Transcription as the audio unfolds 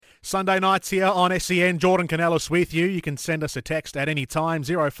Sunday nights here on SEN. Jordan Canellis with you. You can send us a text at any time,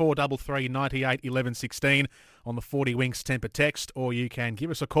 0433 98 11 16 on the 40 Winks Temper text, or you can give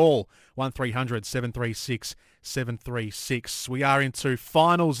us a call, 1300 736 736. We are into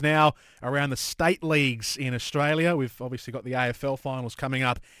finals now around the state leagues in Australia. We've obviously got the AFL finals coming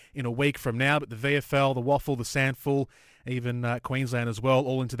up in a week from now, but the VFL, the Waffle, the Sandful, even Queensland as well,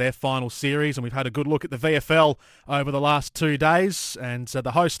 all into their final series. And we've had a good look at the VFL over the last 2 days. And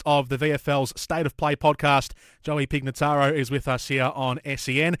the host of the VFL's State of Play podcast, Joey Pignataro, is with us here on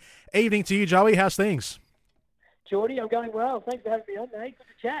SEN. Evening to you, Joey. How's things? Geordie, I'm going well. Thanks for having me on, mate. Good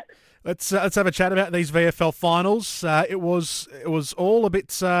to chat. Let's have a chat about these VFL finals. It was all a bit.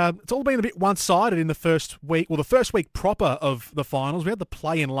 It's all been a bit one-sided in the first week. Well, the first week proper of the finals. We had the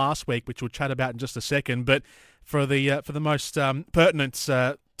play-in last week, which we'll chat about in just a second. But for the most pertinent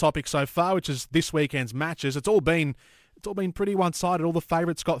topic so far, which is this weekend's matches, it's all been pretty one-sided. All the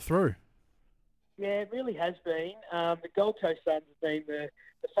favourites got through. Yeah, it really has been. The Gold Coast Suns have been the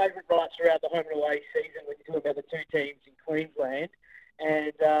favourite right throughout the home and away season when you talk about the two teams in Queensland.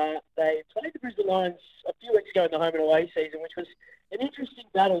 And they played the Brisbane Lions a few weeks ago in the home and away season, which was an interesting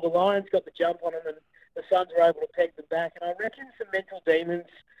battle. The Lions got the jump on them and the Suns were able to peg them back. And I reckon some mental demons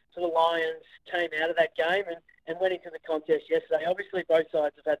for the Lions came out of that game and went into the contest yesterday. Obviously, both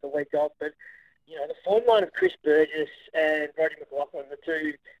sides have had the week off, but you know, the form line of Chris Burgess and Brodie McLaughlin, the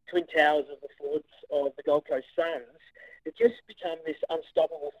two twin towers of the forwards of the Gold Coast Suns, they've just become this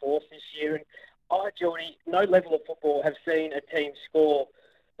unstoppable force this year. And Geordie, no level of football have seen a team score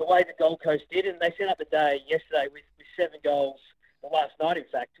the way the Gold Coast did. And they set up the day yesterday with 7 goals, well, last night, in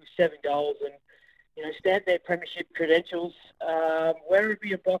fact, with 7 goals. And, you know, stamp their premiership credentials.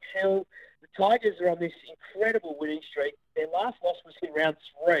 Werribee and Box Hill, the Tigers are on this incredible winning streak. Their last loss was in round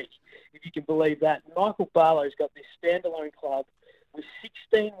 3, if you can believe that. Michael Barlow's got this standalone club with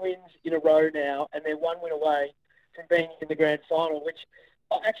 16 wins in a row now, and they're 1 win away from being in the grand final, which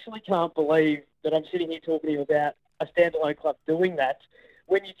I actually can't believe that I'm sitting here talking to you about a standalone club doing that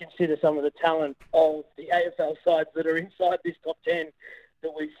when you consider some of the talent of the AFL sides that are inside this top 10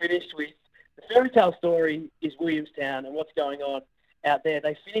 that we finished with. The fairy tale story is Williamstown and what's going on out there.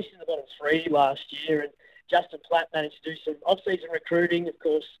 They finished in the bottom 3 last year, and Justin Platt managed to do some off-season recruiting. Of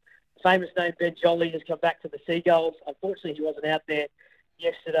course, the famous name Ben Jolly has come back to the Seagulls. Unfortunately, he wasn't out there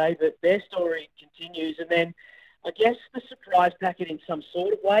yesterday, but their story continues. And then I guess the surprise packet in some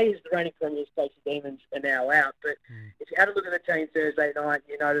sort of way is the reigning premiers, Stacey Demons, are now out. But if you had a look at the team Thursday night,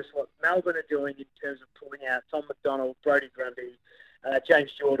 you notice what Melbourne are doing in terms of pulling out Tom McDonald, Brodie Grundy, James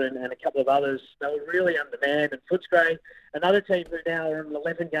Jordan, and a couple of others. They were really undermanned. And Footscray, another team who now are on an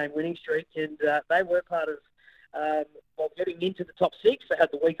 11-game winning streak, and they were part of getting into the top 6. They had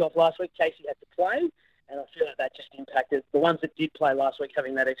the week off last week. Casey had to play. And I feel like that just impacted the ones that did play last week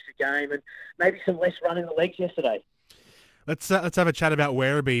having that extra game and maybe some less run in the legs yesterday. Let's have a chat about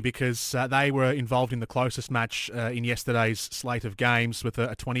Werribee because they were involved in the closest match in yesterday's slate of games with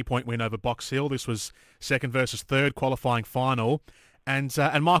a 20-point win over Box Hill. This was second versus third qualifying final. And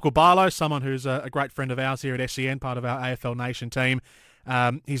Michael Barlow, someone who's a great friend of ours here at SEN, part of our AFL Nation team,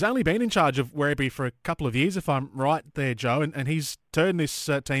 he's only been in charge of Werribee for a couple of years, if I'm right there, Joe, and he's turned this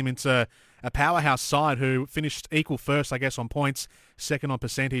team into a powerhouse side who finished equal first, I guess, on points, second on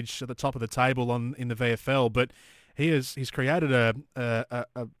percentage at the top of the table in the VFL. But he's created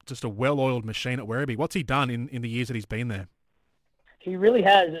just a well-oiled machine at Werribee. What's he done in the years that he's been there? He really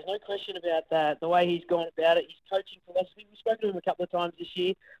has. There's no question about that. The way he's gone about it, his coaching philosophy. We've spoken to him a couple of times this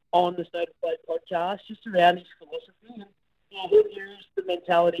year on the State of Play podcast, just around his philosophy. And he'll use the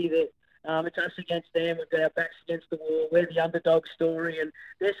mentality that it's us against them, we've got our backs against the wall, we're the underdog story, and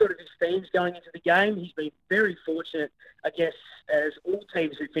they're sort of his themes going into the game. He's been very fortunate, I guess, as all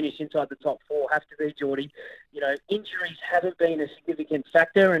teams who finish inside the top 4 have to be, Geordie. You know, injuries haven't been a significant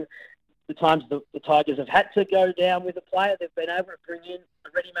factor, and the times the Tigers have had to go down with a player, they've been able to bring in a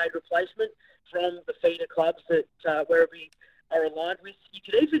ready-made replacement from the feeder clubs that Werribee are aligned with. You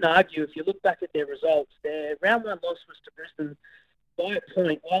could even argue, if you look back at their results, their round 1 loss was to Brisbane by a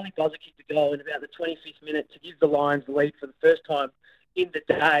point. Wiley Buzzer kicked a goal in about the 25th minute to give the Lions the lead for the first time in the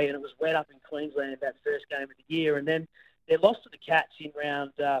day, and it was wet up in Queensland that first game of the year. And then their loss to the Cats in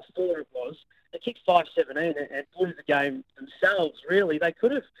round 4 it was. They kicked 5-17 and blew the game themselves, really. They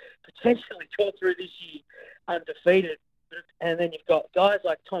could have potentially got through this year undefeated. And then you've got guys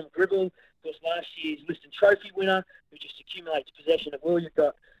like Tom Gribble, of course, last year's Liston Trophy winner, who just accumulates possession of will. You've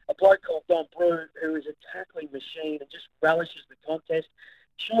got a bloke called Don Brew, who is a tackling machine and just relishes the contest.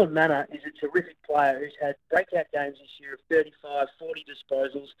 Sean Manor is a terrific player who's had breakout games this year of 35, 40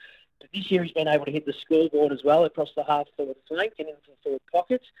 disposals. But this year he's been able to hit the scoreboard as well across the half-forward flank and into the forward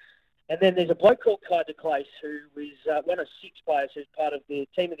pockets. And then there's a bloke called Kai de Clace, who is one of 6 players who's part of the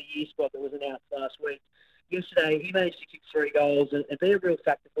Team of the Year squad that was announced last week. Yesterday, he managed to kick 3 goals and be a real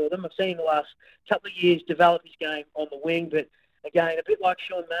factor for them. I've seen the last couple of years develop his game on the wing, but again, a bit like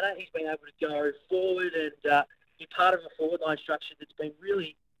Sean Manor, he's been able to go forward and be part of a forward line structure that's been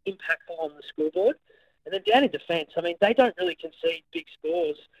really impactful on the scoreboard. And then down in defence, I mean, they don't really concede big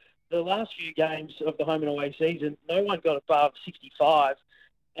scores. The last few games of the home and away season, no one got above 65,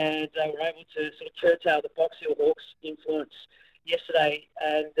 and they were able to sort of curtail the Box Hill Hawks' influence yesterday.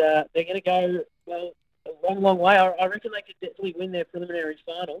 And they're going to go, well, a long, long way. I reckon they could definitely win their preliminary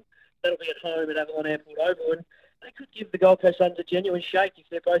final. That'll be at home at Avalon Airport Oval, and they could give the Gold Coast Suns a genuine shake if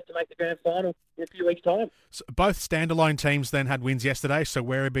they're both to make the grand final in a few weeks' time. So both standalone teams then had wins yesterday, so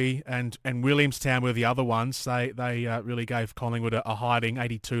Werribee and Williamstown were the other ones. They really gave Collingwood a hiding,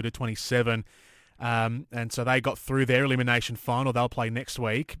 82-27. And so they got through their elimination final. They'll play next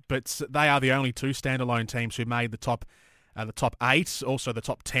week, but they are the only 2 standalone teams who made the top 8, also the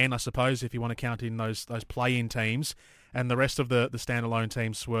top 10, I suppose, if you want to count in those play-in teams. And the rest of the standalone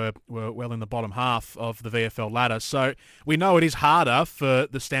teams were well in the bottom half of the VFL ladder. So we know it is harder for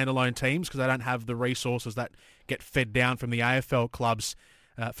the standalone teams because they don't have the resources that get fed down from the AFL clubs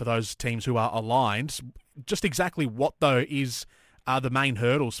for those teams who are aligned. Just exactly what, though, are the main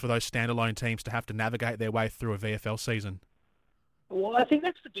hurdles for those standalone teams to have to navigate their way through a VFL season? Well, I think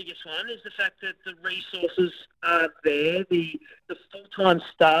that's the biggest one, is the fact that the resources aren't there, the full-time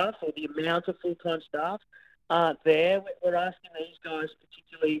staff or the amount of full-time staff aren't there. We're asking these guys,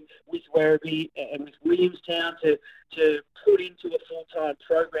 particularly with Werribee and with Williamstown, to put into a full-time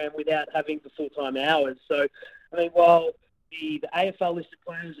program without having the full-time hours. So, I mean, while the AFL-listed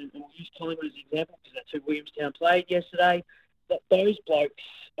players, and we'll use Collingwood as an example because that's who Williamstown played yesterday, that those blokes,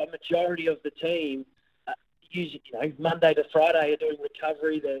 a majority of the team, usually, Monday to Friday are doing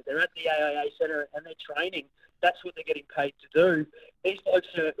recovery. They're at the AIA Centre and they're training. That's what they're getting paid to do. These blokes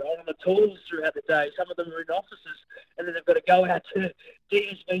are on the tools throughout the day. Some of them are in offices, and then they've got to go out to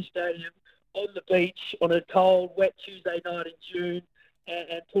DSV Stadium on the beach on a cold, wet Tuesday night in June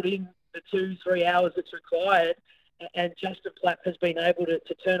and put in the 2-3 hours that's required. And Justin Platt has been able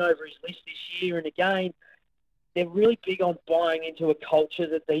to turn over his list this year. And again, they're really big on buying into a culture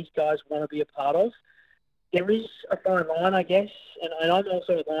that these guys want to be a part of. There is a fine line, I guess, and I'm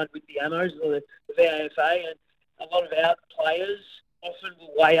also aligned with the AMOs, the VAFA, and a lot of our players often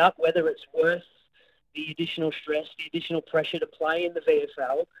will weigh up whether it's worth the additional stress, the additional pressure to play in the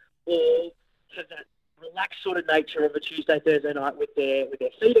VFL, or for that relaxed sort of nature of a Tuesday, Thursday night with their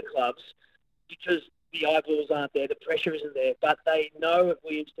feeder clubs, because the eyeballs aren't there, the pressure isn't there. But they know at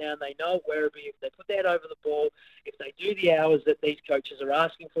Williamstown, they know at Werribee, if they put their head over the ball, if they do the hours that these coaches are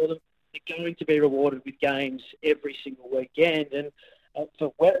asking for them, they're going to be rewarded with games every single weekend. And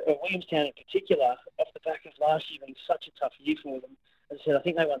for Williamstown in particular, off the back of last year being such a tough year for them, as I said, I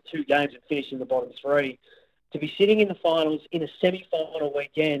think they won 2 games and finished in the bottom 3. To be sitting in the finals in a semi-final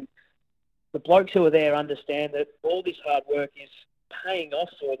weekend, the blokes who are there understand that all this hard work is paying off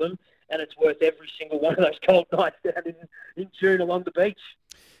for them, and it's worth every single one of those cold nights down in June along the beach.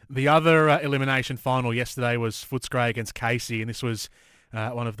 The other elimination final yesterday was Footscray against Casey, and this was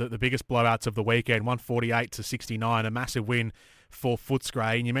one of the biggest blowouts of the weekend, 148-69, a massive win for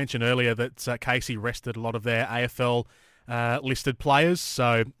Footscray. And you mentioned earlier that Casey rested a lot of their AFL listed players.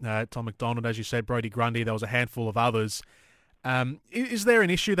 So Tom McDonald, as you said, Brodie Grundy, there was a handful of others. Is there an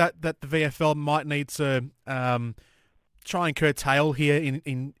issue that the VFL might need to try and curtail here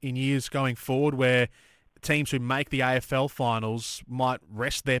in years going forward, where teams who make the AFL finals might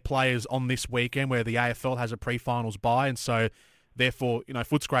rest their players on this weekend where the AFL has a pre-finals bye, and so therefore,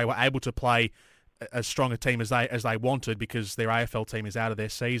 Footscray were able to play as strong a team as they wanted because their AFL team is out of their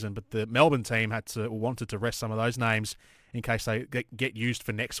season. But the Melbourne team wanted to rest some of those names in case they get used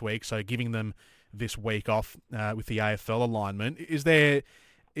for next week. So giving them this week off with the AFL alignment. Is there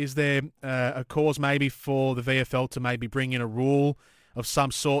a cause maybe for the VFL to maybe bring in a rule of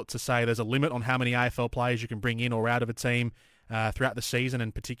some sort to say there's a limit on how many AFL players you can bring in or out of a team throughout the season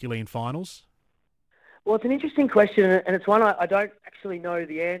and particularly in finals? Well, it's an interesting question, and it's one I don't actually know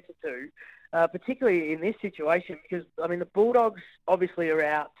the answer to, particularly in this situation, because, the Bulldogs obviously are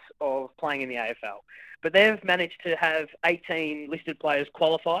out of playing in the AFL, but they've managed to have 18 listed players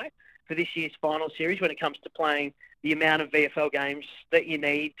qualify for this year's final series when it comes to playing the amount of VFL games that you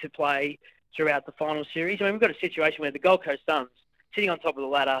need to play throughout the final series. We've got a situation where the Gold Coast Suns, sitting on top of the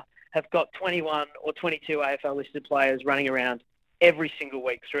ladder, have got 21 or 22 AFL listed players running around every single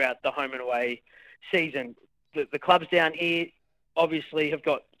week throughout the home and away season. The clubs down here obviously have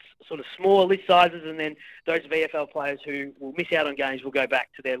got sort of smaller list sizes, and then those VFL players who will miss out on games will go back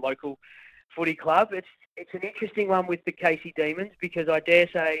to their local footy club. It's an interesting one with the Casey Demons, because I dare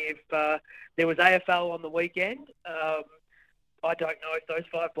say if there was AFL on the weekend, I don't know if those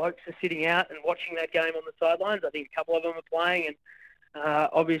 5 blokes are sitting out and watching that game on the sidelines. I think a couple of them are playing, and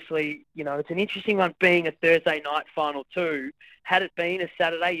obviously, it's an interesting one being a Thursday night final too. Had it been a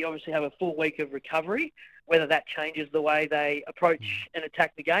Saturday, you obviously have a full week of recovery, whether that changes the way they approach and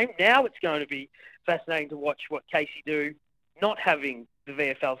attack the game. Now it's going to be fascinating to watch what Casey do, not having the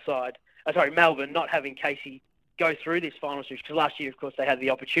VFL side, Melbourne not having Casey go through this final series, because last year, of course, they had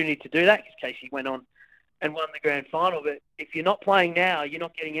the opportunity to do that because Casey went on and won the grand final. But if you're not playing now, you're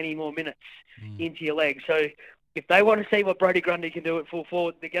not getting any more minutes into your legs. So if they want to see what Brodie Grundy can do at full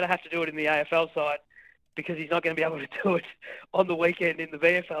forward, they're going to have to do it in the AFL side, because he's not going to be able to do it on the weekend in the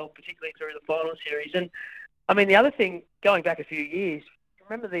VFL, particularly through the final series. And, I mean, the other thing, going back a few years,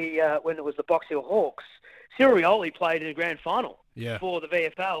 remember when it was the Box Hill Hawks, Cyril Rioli played in a grand final for the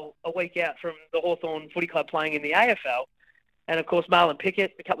VFL a week out from the Hawthorn Footy Club playing in the AFL. And, of course, Marlon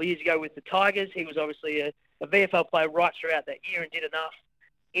Pickett, a couple of years ago with the Tigers, he was obviously a VFL player right throughout that year and did enough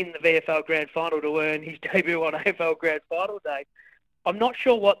in the VFL Grand Final to earn his debut on AFL Grand Final day. I'm not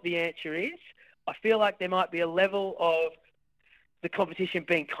sure what the answer is. I feel like there might be a level of the competition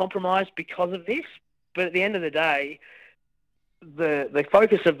being compromised because of this. But at the end of the day, the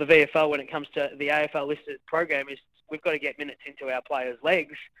focus of the VFL when it comes to the AFL listed program is we've got to get minutes into our players'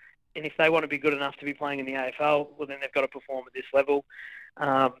 legs. And if they want to be good enough to be playing in the AFL, well, then they've got to perform at this level.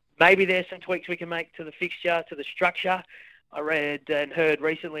 Maybe there's some tweaks we can make to the fixture, to the structure. I read and heard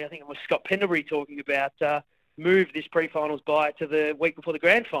recently, I think it was Scott Pendlebury talking about move this pre-finals bye to the week before the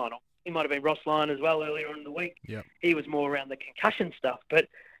grand final. It might have been Ross Lyon as well earlier on in the week. Yep. He was more around the concussion stuff. But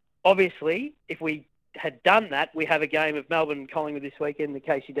obviously, if we had done that, we have a game of Melbourne and Collingwood this weekend. The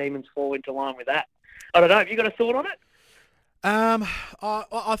Casey Demons fall into line with that. I don't know. Have you got a thought on it?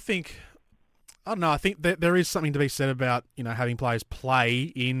 I think that there is something to be said about, having players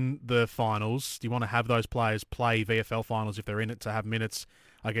play in the finals. Do you want to have those players play VFL finals if they're in it to have minutes,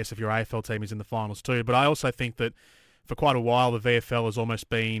 I guess, if your AFL team is in the finals too? But I also think that for quite a while, the VFL has almost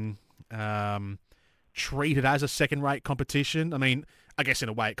been treated as a second-rate competition. I mean, I guess in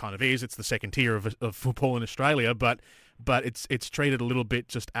a way it kind of is. It's the second tier of football in Australia, but it's treated a little bit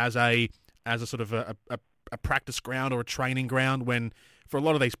just as a sort of a practice ground or a training ground, when for a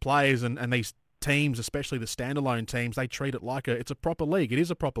lot of these players and these teams, especially the standalone teams, they treat it like it's a proper league. It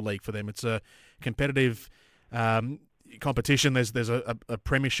is a proper league for them. It's a competitive competition. There's a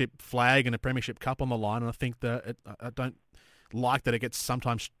premiership flag and a premiership cup on the line, and I think that I don't like that it gets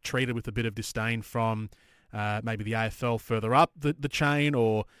sometimes treated with a bit of disdain from maybe the AFL further up the chain,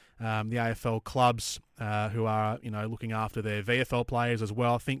 or the AFL clubs who are looking after their VFL players as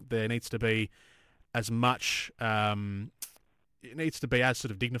well. I think there needs to be as much it needs to be as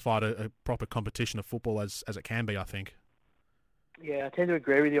sort of dignified a proper competition of football as it can be, I think. Yeah, I tend to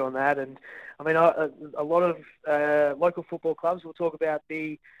agree with you on that. And I mean, a lot of local football clubs will talk about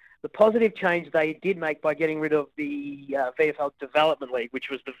the positive change they did make by getting rid of the VFL Development League, which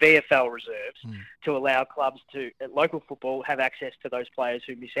was the VFL reserves, to allow clubs at local football, have access to those players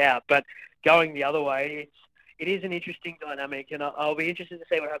who miss out. But going the other way, it is an interesting dynamic, and I'll be interested to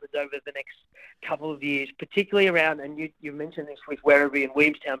see what happens over the next couple of years, particularly around, and you mentioned this with Werribee and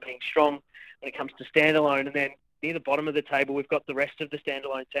Williamstown being strong when it comes to standalone, and then near the bottom of the table, we've got the rest of the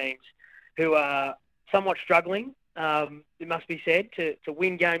standalone teams who are somewhat struggling, it must be said, to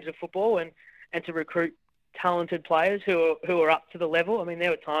win games of football and to recruit talented players who are up to the level. I mean,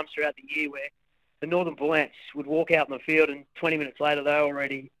 there were times throughout the year where the Northern Bull Ants would walk out in the field and 20 minutes later they're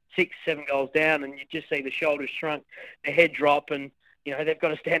already 6-7 goals down, and you just see the shoulders shrunk, the head drop, and they've got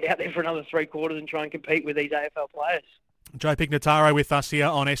to stand out there for another 3 quarters and try and compete with these AFL players. Joe Pignataro with us here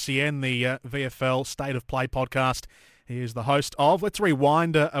on SEN, the VFL State of Play podcast. He is the host of. Let's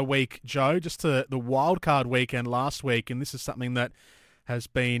rewind a week, Joe, just to the wildcard weekend last week, and this is something that has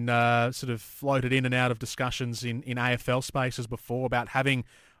been sort of floated in and out of discussions in AFL spaces before about having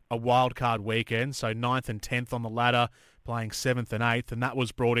a wildcard weekend, so 9th and 10th on the ladder, playing 7th and 8th, and that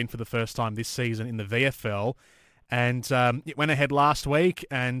was brought in for the first time this season in the VFL. And it went ahead last week,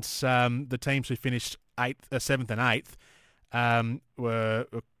 and the teams who finished 7th and 8th were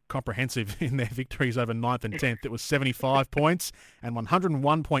comprehensive in their victories over 9th and 10th. It was 75 points and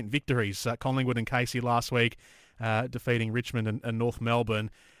 101-point victories. Collingwood and Casey last week defeating Richmond and North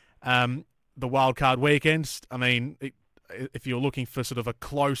Melbourne. The wildcard weekend, I mean, if you're looking for sort of a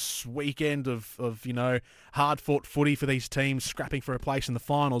close weekend of hard-fought footy for these teams scrapping for a place in the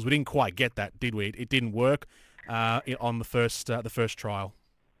finals, we didn't quite get that, did we? It didn't work on the first trial.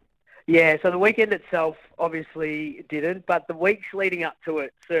 Yeah, so the weekend itself obviously didn't, but the weeks leading up to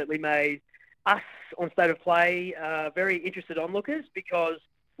it certainly made us on State of Play very interested onlookers, because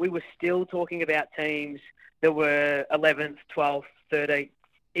we were still talking about teams that were 11th, 12th, 13th,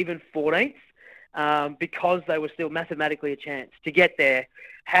 even 14th, because they were still mathematically a chance to get there.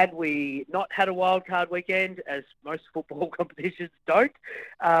 Had we not had a wild card weekend, as most football competitions don't,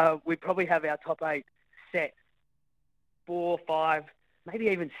 we'd probably have our top 8 set 4, 5, maybe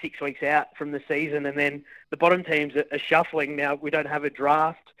even 6 weeks out from the season, and then the bottom teams are shuffling. Now, we don't have a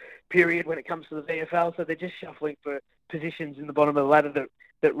draft period when it comes to the VFL, so they're just shuffling for positions in the bottom of the ladder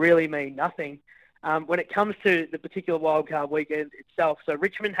that really mean nothing. When it comes to the particular wildcard weekend itself, so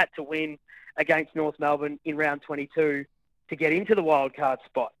Richmond had to win against North Melbourne in round 22 to get into the wildcard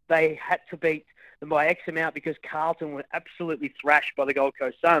spot. They had to beat them by X amount because Carlton were absolutely thrashed by the Gold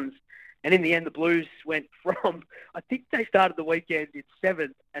Coast Suns. And in the end, the Blues went from, I think they started the weekend in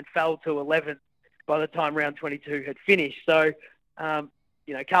 7th and fell to 11th by the time round 22 had finished. So,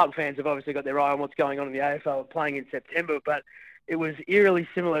 Carlton fans have obviously got their eye on what's going on in the AFL playing in September, but it was eerily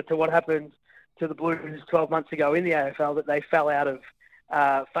similar to what happened to the Blues 12 months ago in the AFL, that they fell out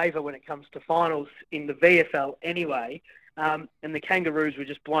of favour when it comes to finals in the VFL anyway. And the Kangaroos were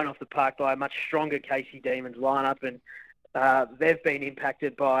just blown off the park by a much stronger Casey Demons lineup, and they've been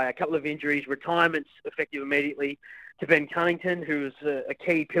impacted by a couple of injuries, retirements effective immediately to Ben Cunnington, who was a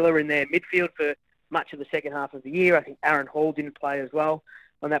key pillar in their midfield for much of the second half of the year. I think Aaron Hall didn't play as well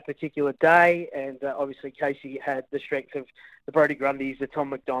on that particular day, and obviously Casey had the strength of the Brodie Grundys, the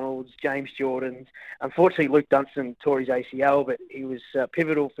Tom McDonalds, James Jordans. Unfortunately, Luke Dunstan tore his ACL, but he was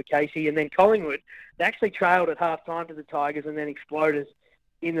pivotal for Casey. And then Collingwood, they actually trailed at half-time to the Tigers and then exploded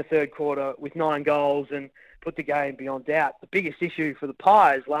in the third quarter with 9 goals and put the game beyond doubt. The biggest issue for the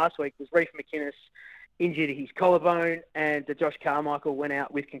Pies last week was Reef McInnes injured his collarbone, and Josh Carmichael went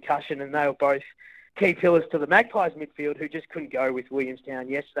out with concussion, and they were both key pillars to the Magpies midfield, who just couldn't go with Williamstown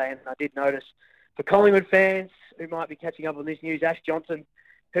yesterday. And I did notice, for Collingwood fans who might be catching up on this news, Ash Johnson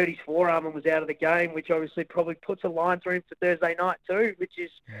hurt his forearm and was out of the game, which obviously probably puts a line through him for Thursday night too, which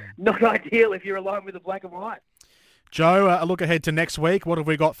is not ideal if you're aligned with the black and white. Joe, a look ahead to next week. What have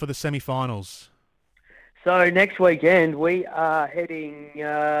we got for the semi-finals? So next weekend we are heading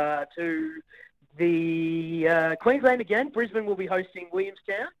to the Queensland again. Brisbane will be hosting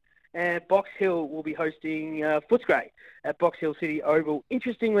Williamstown, and Box Hill will be hosting Footscray at Box Hill City Oval.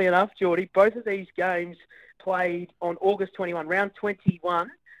 Interestingly enough, Geordie, both of these games played on August 21. Round 21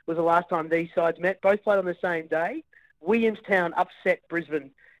 was the last time these sides met. Both played on the same day. Williamstown upset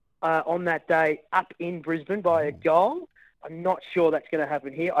Brisbane on that day up in Brisbane by a goal. I'm not sure that's going to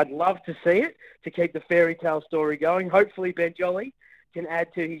happen here. I'd love to see it to keep the fairy tale story going. Hopefully Ben Jolly can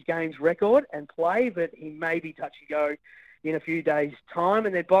add to his game's record and play, but he may be touch and go in a few days' time.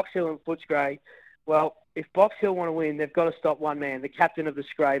 And then Box Hill and Footscray, well, if Box Hill want to win, they've got to stop one man, the captain of the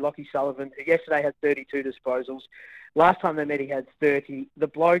Scray, Lockie Sullivan, who yesterday had 32 disposals. Last time they met, he had 30. The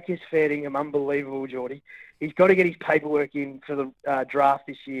bloke is faring him unbelievable, Geordie. He's got to get his paperwork in for the draft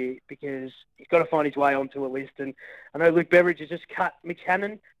this year, because he's got to find his way onto a list. And I know Luke Beveridge has just cut Mitch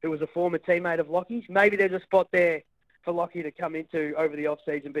Hannon, who was a former teammate of Lockie's. Maybe there's a spot there for Lockie to come into over the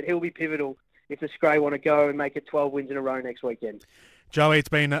off-season, but he'll be pivotal if the Scray want to go and make it 12 wins in a row next weekend. Joey, it's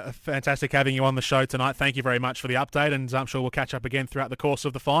been fantastic having you on the show tonight. Thank you very much for the update, and I'm sure we'll catch up again throughout the course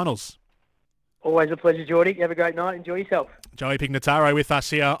of the finals. Always a pleasure, Geordie. Have a great night. Enjoy yourself. Joey Pignataro with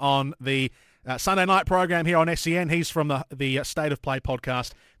us here on the Sunday night program here on SEN. He's from the State of Play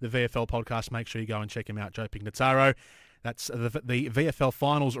podcast, the VFL podcast. Make sure you go and check him out, Joe Pignataro. That's the VFL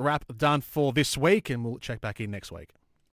Finals wrap done for this week, and we'll check back in next week.